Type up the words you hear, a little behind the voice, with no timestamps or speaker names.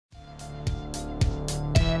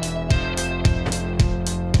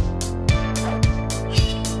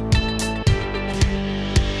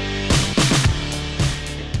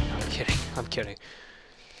kidding.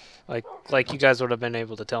 Like you guys would have been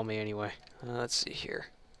able to tell me anyway. Let's see here.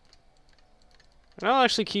 And I'll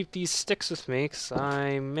actually keep these sticks with me, because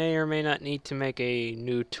I may or may not need to make a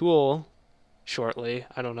new tool shortly.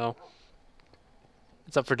 I don't know.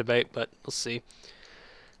 It's up for debate, but we'll see.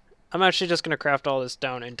 I'm actually just going to craft all this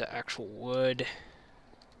down into actual wood,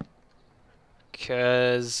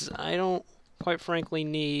 because I don't, quite frankly,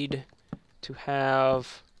 need to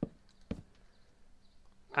have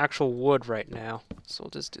actual wood right now. So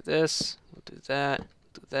we'll just do this, we'll do that,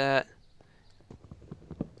 do that.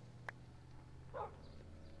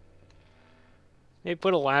 Maybe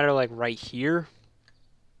put a ladder like right here.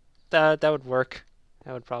 That would work.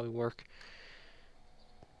 That would probably work.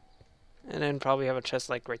 And then probably have a chest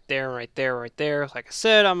like right there, right there, right there. Like I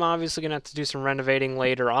said, I'm obviously going to have to do some renovating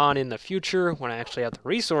later on in the future when I actually have the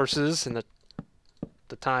resources and the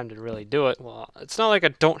time to really do it. Well, it's not like I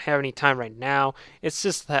don't have any time right now. It's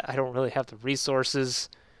just that I don't really have the resources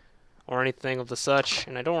or anything of the such.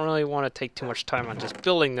 And I don't really want to take too much time on just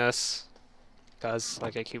building this. Because,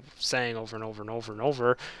 like I keep saying over and over and over and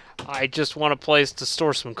over, I just want a place to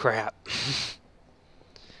store some crap.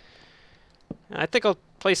 And I think I'll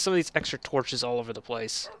place some of these extra torches all over the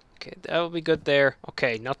place. Okay, that will be good there.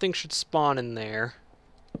 Okay, nothing should spawn in there.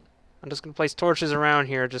 I'm just going to place torches around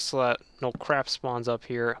here just so that no crap spawns up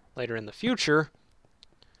here later in the future.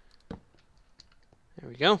 There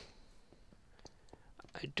we go.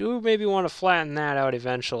 I do maybe want to flatten that out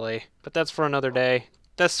eventually, but that's for another day.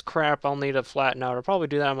 This crap I'll need to flatten out. I'll probably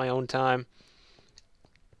do that on my own time.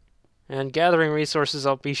 And gathering resources,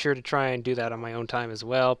 I'll be sure to try and do that on my own time as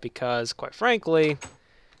well, because, quite frankly,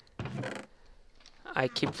 I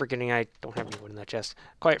keep forgetting I don't have any wood in that chest.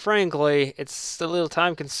 Quite frankly, it's a little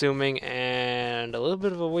time-consuming and a little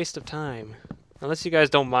bit of a waste of time. Unless you guys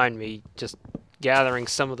don't mind me just gathering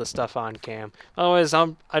some of the stuff on cam. Otherwise,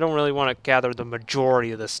 I don't really want to gather the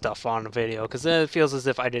majority of this stuff on the video, because then it feels as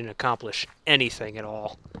if I didn't accomplish anything at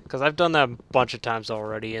all. Because I've done that a bunch of times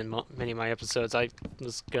already in many of my episodes. I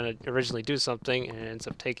was going to originally do something, and it ends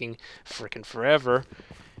up taking frickin' forever.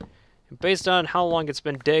 And based on how long it's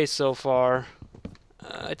been days so far,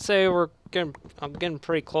 I'd say I'm getting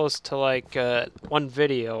pretty close to like one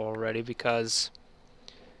video already, because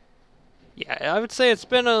yeah, I would say it's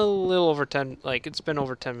been a little over 10, like it's been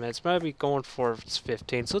over 10 minutes, maybe going for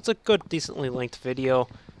 15, so it's a good, decently length video.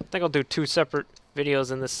 I think I'll do 2 separate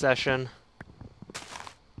videos in this session.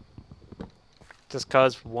 Just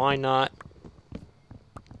cause, why not?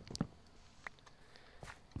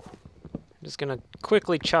 I'm just gonna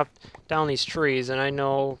quickly chop down these trees, and I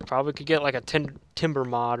know probably could get like a timber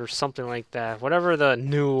mod or something like that. Whatever the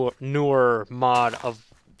newer mod of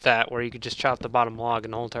that, where you could just chop the bottom log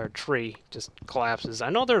and the whole entire tree just collapses. I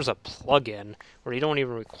know there's a plugin where you don't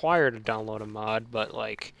even require to download a mod, but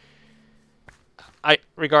like,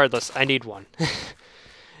 regardless, I need one.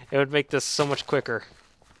 It would make this so much quicker.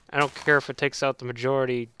 I don't care if it takes out the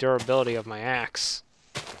majority durability of my axe.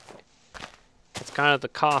 It's kind of the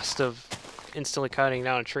cost of instantly cutting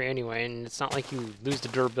down a tree anyway, and it's not like you lose the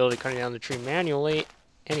durability cutting down the tree manually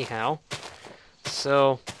anyhow.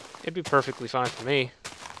 So it'd be perfectly fine for me.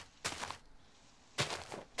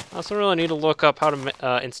 I also really need to look up how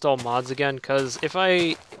to install mods again, because if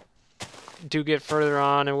I do get further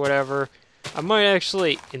on or whatever, I might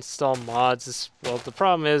actually install mods. Well, the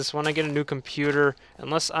problem is when I get a new computer,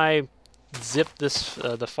 unless I zip this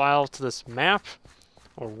the file to this map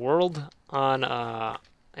or world on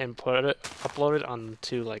and upload it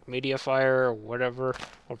onto like Mediafire or whatever,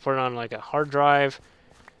 or put it on like a hard drive,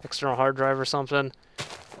 external hard drive or something,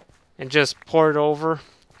 and just port it over.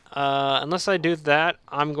 Unless I do that,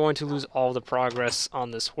 I'm going to lose all the progress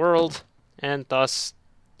on this world, and thus,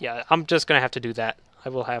 yeah, I'm just going to have to do that. I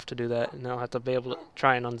will have to do that, and I'll have to be able to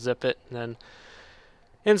try and unzip it, and then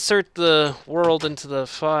insert the world into the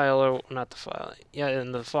file, or not the file, yeah,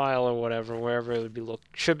 in the file or whatever, wherever it would be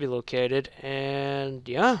should be located, and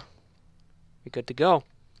yeah, be good to go.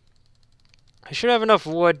 I should have enough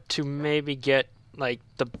wood to maybe get like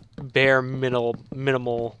the bare minimal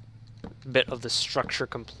bit of the structure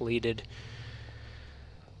completed,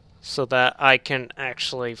 so that I can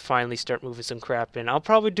actually finally start moving some crap in. I'll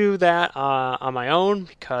probably do that on my own,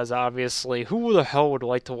 because obviously who the hell would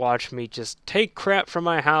like to watch me just take crap from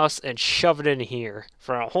my house and shove it in here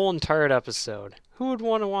for a whole entire episode? Who would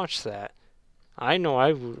want to watch that? I know I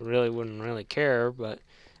really wouldn't really care, but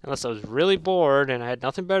unless I was really bored and I had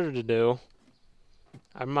nothing better to do,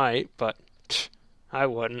 I might, but I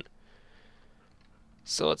wouldn't.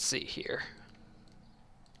 So let's see here.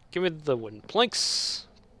 Give me the wooden planks.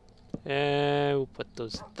 And we'll put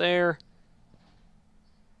those there.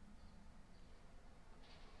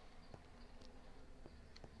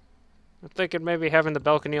 I'm thinking maybe having the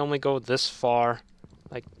balcony only go this far.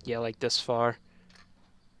 Like, yeah, like this far.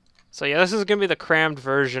 So yeah, this is going to be the crammed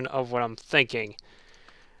version of what I'm thinking.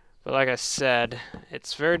 But like I said,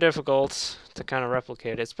 it's very difficult to kind of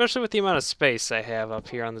replicate it, especially with the amount of space I have up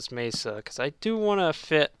here on this mesa, because I do want to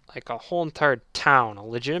fit like a whole entire town, a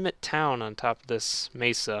legitimate town on top of this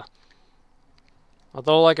mesa.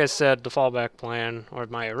 Although, like I said, the fallback plan, or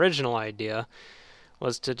my original idea,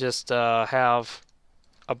 was to just have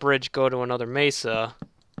a bridge go to another mesa,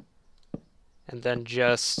 and then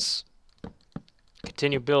just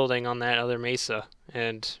continue building on that other mesa,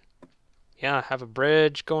 and yeah, have a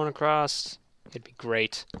bridge going across. It'd be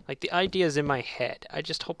great. Like, the idea's in my head. I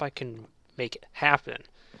just hope I can make it happen.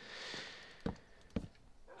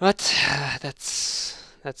 But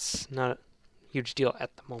that's not a huge deal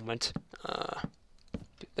at the moment.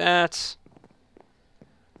 Do that.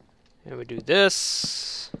 And we do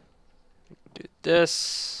this. Do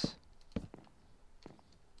this.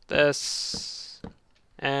 This.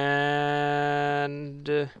 And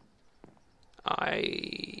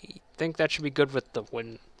I think that should be good with the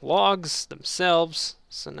wooden logs themselves.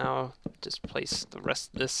 So now just place the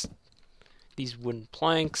rest of these wooden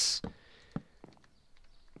planks.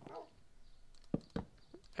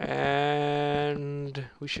 And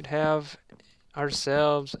we should have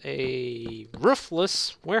ourselves a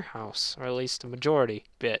roofless warehouse, or at least a majority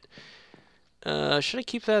bit. Should I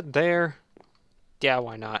keep that there? Yeah,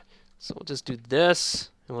 why not? So we'll just do this,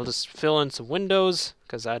 and we'll just fill in some windows,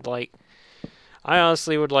 because I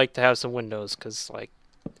honestly would like to have some windows, because, like,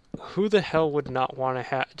 who the hell would not want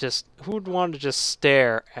to who would want to just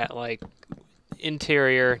stare at, like,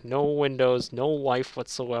 interior, no windows, no life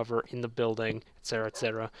whatsoever in the building, etc.,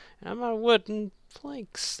 etc. And I'm out of wooden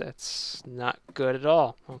planks. That's not good at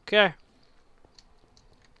all. Okay.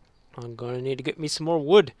 I'm going to need to get me some more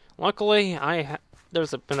wood. Luckily,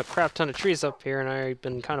 there's been a crap ton of trees up here, and I've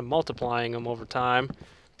been kind of multiplying them over time,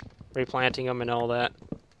 replanting them and all that.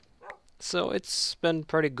 So it's been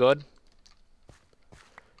pretty good.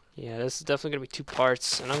 Yeah, this is definitely going to be 2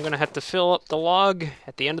 parts, and I'm going to have to fill up the log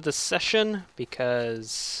at the end of the session,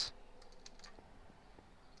 because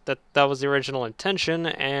that was the original intention,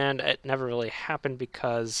 and it never really happened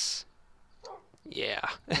because, yeah,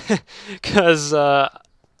 because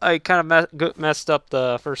I kind of messed up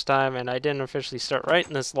the first time, and I didn't officially start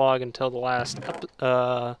writing this log until the last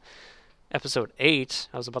episode 8.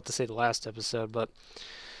 I was about to say the last episode, but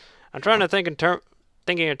I'm trying to think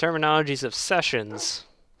thinking in terminologies of sessions.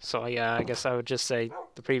 So yeah, I guess I would just say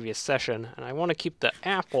the previous session. And I want to keep the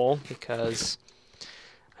apple because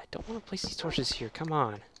I don't want to place these torches here. Come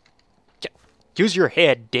on. Use your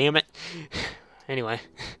head, damn it. Anyway.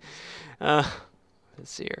 Let's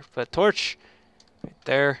see here. Put a torch right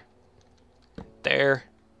there. There.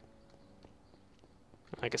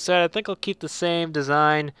 Like I said, I think I'll keep the same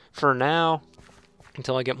design for now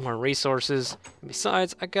until I get more resources. And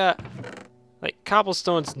besides, I got, like,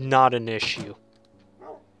 cobblestone's not an issue.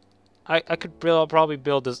 I could probably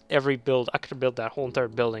build I could build that whole entire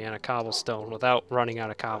building out of cobblestone without running out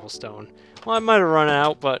of cobblestone. Well, I might have run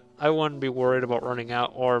out, but I wouldn't be worried about running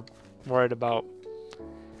out or worried about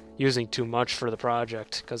using too much for the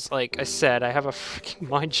project. Because, like I said, I have a freaking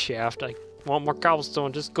mine shaft. I want more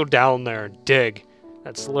cobblestone. Just go down there and dig.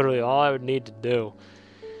 That's literally all I would need to do.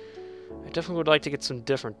 I definitely would like to get some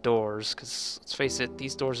different doors, because, let's face it,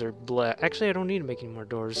 these doors are black. Actually, I don't need to make any more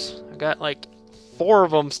doors. I got, like, 4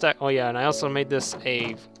 of them stacked. Oh, yeah, and I also made this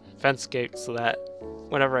a fence gate so that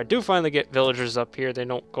whenever I do finally get villagers up here, they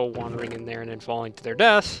don't go wandering in there and then falling to their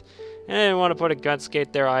death. And I didn't want to put a fence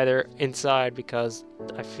gate there either inside, because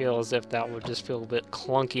I feel as if that would just feel a bit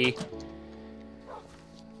clunky.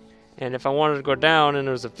 And if I wanted to go down and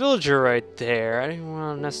there was a villager right there, I didn't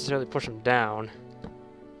want to necessarily push him down.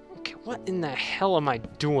 Okay, what in the hell am I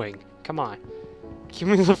doing? Come on. Give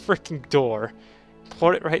me the freaking door.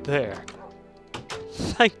 Put it right there.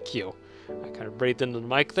 Thank you. I kind of breathed into the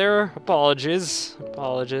mic there. Apologies.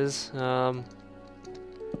 Apologies. Could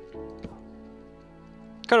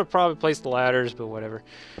have probably placed the ladders, but whatever.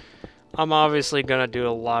 I'm obviously gonna do a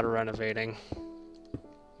lot of renovating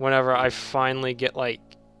whenever I finally get, like,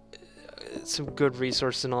 some good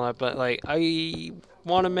resources and all that, but, like, I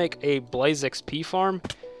want to make a Blaze XP farm,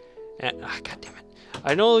 and, god damn it.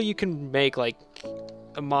 I know you can make, like,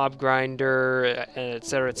 a mob grinder,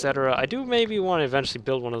 etc., etc. I do maybe want to eventually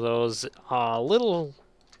build one of those little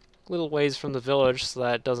ways from the village so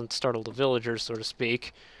that it doesn't startle the villagers, so to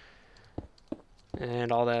speak,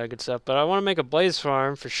 and all that good stuff. But I want to make a blaze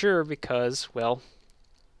farm for sure because, well,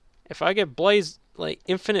 if I get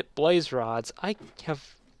infinite blaze rods, I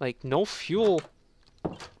have, like, no fuel.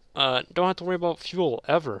 Don't have to worry about fuel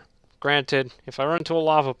ever, granted, if I run into a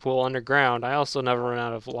lava pool underground, I also never run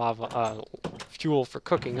out of lava fuel for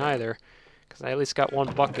cooking either, because I at least got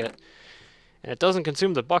one bucket. And it doesn't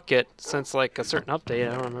consume the bucket since like a certain update,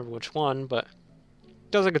 I don't remember which one, but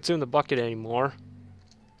it doesn't consume the bucket anymore.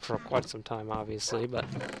 For quite some time, obviously, but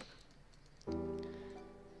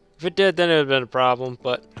if it did, then it would have been a problem.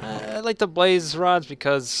 But I like the blaze rods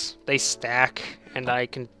because they stack, and I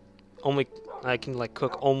can like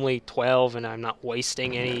cook only 12, and I'm not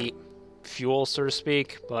wasting any fuel, so to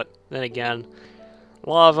speak. But then again,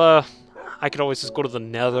 lava, I could always just go to the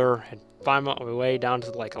Nether and find my way down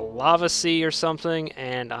to like a lava sea or something,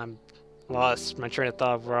 and I'm lost my train of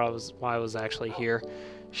thought of why I was actually here.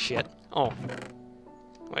 Shit. Oh,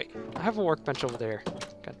 wait, I have a workbench over there.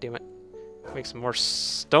 God damn it. Make some more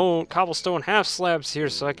cobblestone half slabs here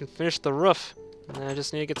so I can finish the roof. And I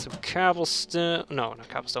just need to get some cobblestone, no, not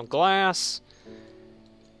cobblestone, glass.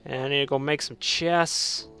 And I need to go make some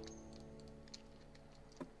chests.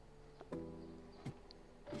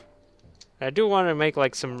 I do want to make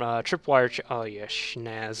like some tripwire. Oh yeah,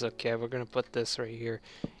 schnaz. Okay, we're gonna put this right here.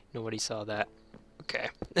 Nobody saw that. Okay.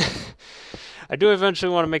 I do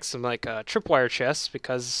eventually want to make some like tripwire chests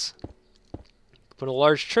because put a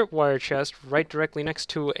large tripwire chest right directly next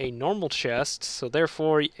to a normal chest, so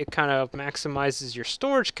therefore it kind of maximizes your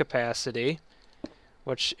storage capacity,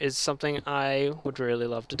 which is something I would really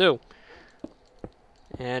love to do.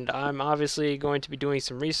 And I'm obviously going to be doing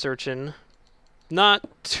some researching. Not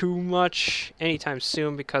too much anytime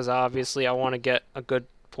soon because obviously I want to get a good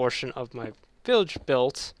portion of my village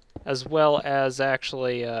built, as well as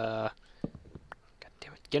actually God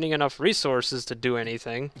damn it, getting enough resources to do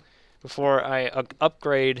anything before I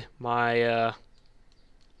upgrade my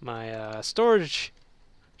my storage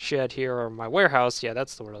shed here, or my warehouse. Yeah,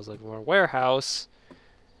 that's the word I was looking for. Warehouse.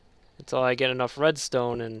 Until I get enough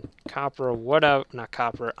redstone and copper or whatever, not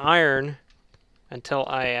copper, iron, until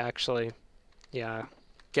I actually, yeah,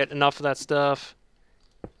 get enough of that stuff,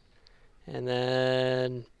 and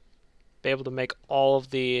then be able to make all of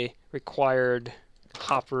the required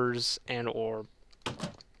hoppers and or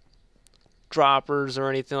droppers or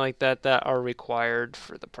anything like that that are required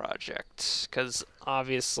for the project. Because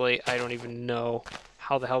obviously I don't even know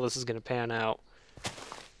how the hell this is going to pan out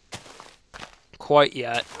quite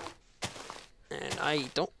yet. And I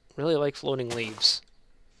don't really like floating leaves.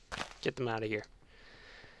 Get them out of here.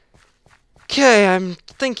 Okay, I'm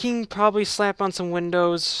thinking probably slap on some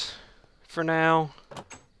windows for now.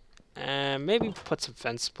 And maybe put some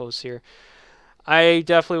fence posts here. I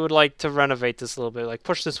definitely would like to renovate this a little bit. Like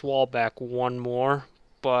push this wall back one more.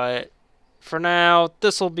 But for now,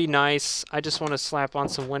 this will be nice. I just want to slap on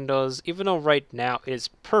some windows. Even though right now it is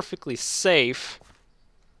perfectly safe.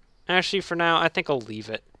 Actually, for now, I think I'll leave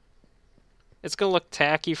it. It's going to look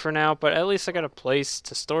tacky for now, but at least I got a place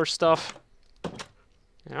to store stuff.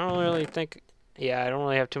 I don't really think... Yeah, I don't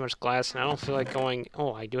really have too much glass, and I don't feel like going...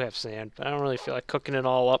 Oh, I do have sand, but I don't really feel like cooking it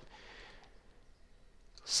all up.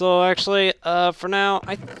 So, actually, for now,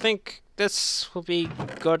 I think this will be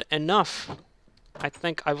good enough. I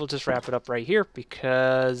think I will just wrap it up right here,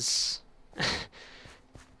 because...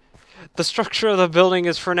 the structure of the building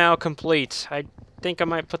is for now complete. I think I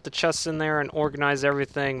might put the chests in there and organize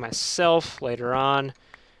everything myself later on.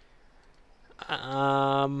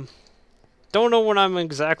 Don't know when I'm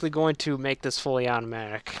exactly going to make this fully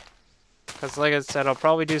automatic. Because like I said, I'll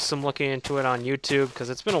probably do some looking into it on YouTube,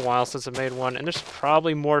 because it's been a while since I made one, and there's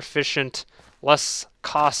probably more efficient, less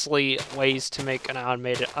costly ways to make an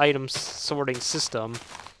automated item sorting system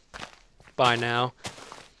by now.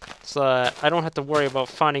 So I don't have to worry about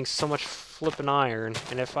finding so much flippin' iron.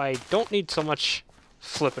 And if I don't need so much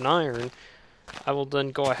flippin' iron, I will then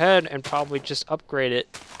go ahead and probably just upgrade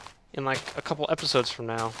it in like a couple episodes from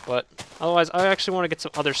now. But otherwise, I actually want to get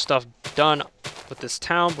some other stuff done with this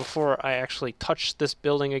town before I actually touch this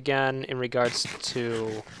building again in regards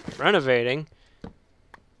to renovating.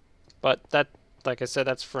 But that, like I said,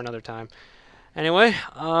 that's for another time. Anyway,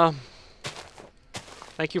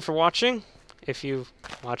 thank you for watching. If you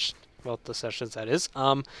watched both the sessions, that is.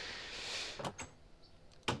 When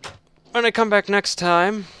I come back next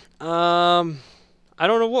time, I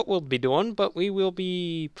don't know what we'll be doing, but we will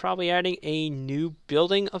be probably adding a new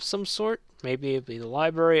building of some sort. Maybe it'll be the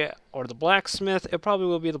library or the blacksmith. It probably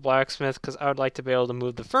will be the blacksmith, because I would like to be able to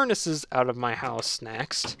move the furnaces out of my house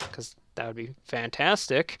next, because that would be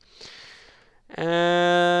fantastic.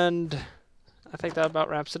 And I think that about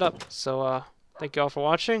wraps it up. So, thank you all for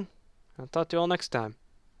watching. I'll talk to you all next time.